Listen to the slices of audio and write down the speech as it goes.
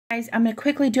Guys, I'm going to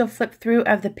quickly do a flip through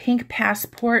of the pink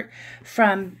passport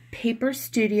from Paper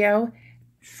Studio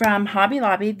from Hobby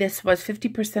Lobby. This was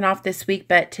 50% off this week,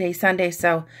 but today's Sunday,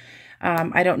 so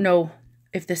I don't know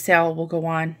if the sale will go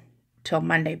on till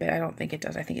Monday, but I don't think it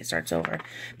does. I think it starts over.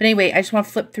 But anyway, I just want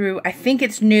to flip through. I think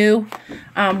it's new.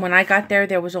 When I got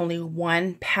there was only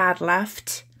one pad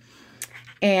left,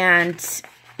 and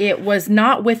it was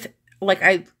not with, like,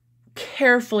 I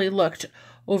carefully looked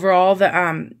over all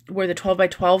the where the 12 by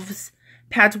 12s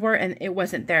pads were, and it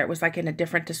wasn't there. It was like in a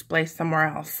different display somewhere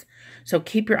else. So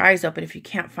keep your eyes open if you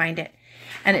can't find it.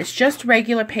 And it's just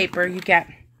regular paper. You get,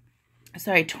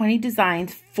 sorry, 20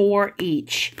 designs, 4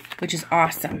 each, which is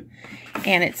awesome.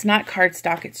 And it's not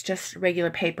cardstock, it's just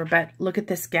regular paper. But look at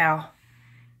this gal.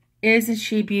 Isn't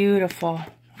she beautiful?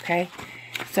 Okay,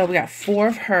 so we got 4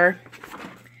 of her.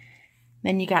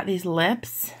 Then you got these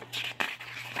lips.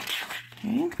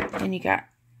 Okay, then you got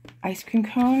ice cream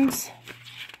cones.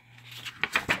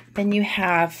 Then you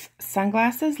have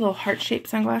sunglasses, little heart-shaped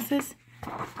sunglasses.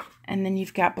 And then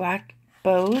you've got black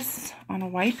bows on a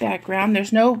white background.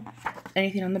 There's no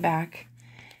anything on the back.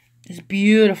 This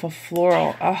beautiful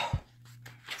floral. Oh,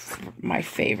 this is my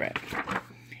favorite.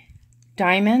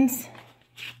 Diamonds.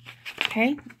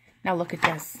 Okay, now look at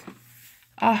this.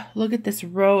 Oh, look at this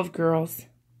row of girls.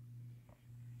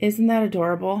 Isn't that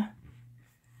adorable?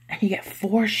 And you get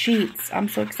 4 sheets. I'm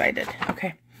so excited.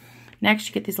 Okay. Next,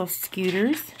 you get these little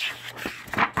scooters.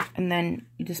 And then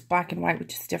just black and white with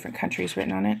just different countries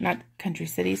written on it. Not country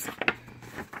cities.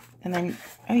 And then,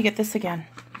 oh, you get this again.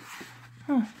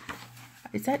 Huh.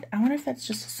 Is that, I wonder if that's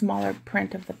just a smaller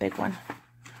print of the big one.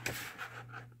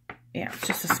 Yeah, it's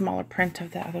just a smaller print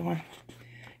of the other one.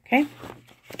 Okay.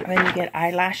 And then you get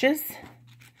eyelashes.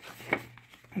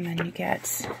 And then you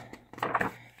get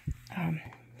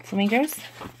flamingos.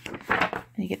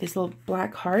 And you get these little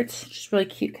black hearts, which is really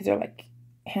cute because they're like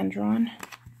hand-drawn.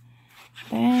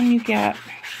 Then you get,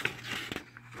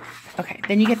 okay,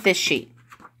 then you get this sheet.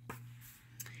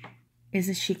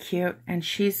 Isn't she cute? And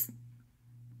she's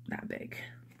that big.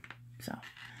 So.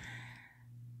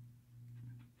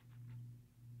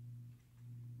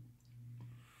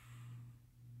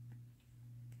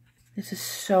 This is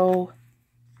so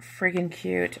friggin'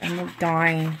 cute. I'm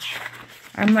dying.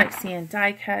 I'm like seeing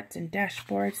die cuts and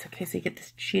dashboards. Okay, so you get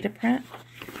this cheetah print.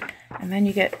 And then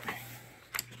you get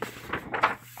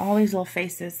all these little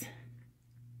faces.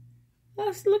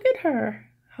 Let's look at her.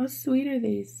 How sweet are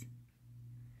these?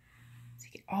 So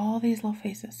you get all these little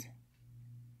faces.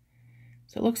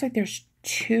 So it looks like there's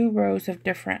 2 rows of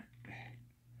different.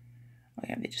 Oh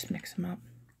yeah, they just mix them up.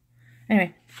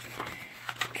 Anyway.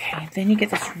 Okay, then you get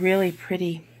this really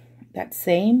pretty, that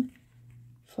same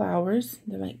flowers.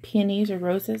 They're like peonies or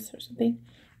roses or something.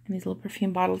 And these little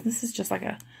perfume bottles. This is just like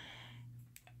a,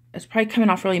 it's probably coming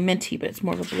off really minty, but it's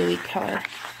more of a bluey color.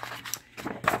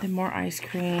 Then more ice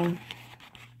cream.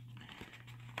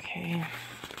 Okay.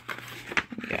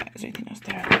 Yeah, is there anything else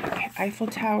there? Okay, Eiffel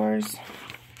Towers.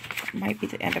 Might be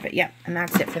the end of it. Yep, and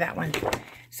that's it for that one.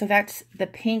 So that's the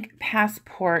pink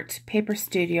passport Paper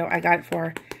Studio. I got it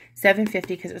for $7.50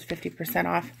 because it was 50%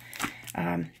 off.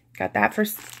 Got that for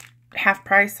half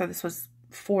price, so this was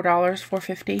 $4,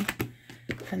 $4.50.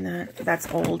 And then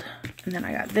that's old. And then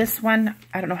I got this one.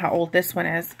 I don't know how old this one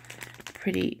is.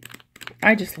 Pretty.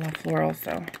 I just love floral,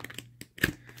 so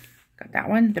got that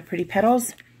one. The Pretty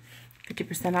Petals,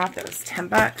 50% off. That was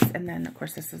 $10. And then of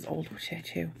course this is old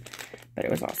too, but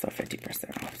it was also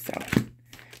 50% off. So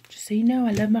just so you know,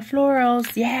 I love my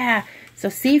florals. Yeah. So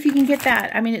see if you can get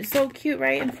that. I mean, it's so cute,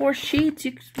 right? And 4 sheets.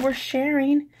 We're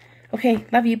sharing. Okay.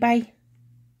 Love you. Bye.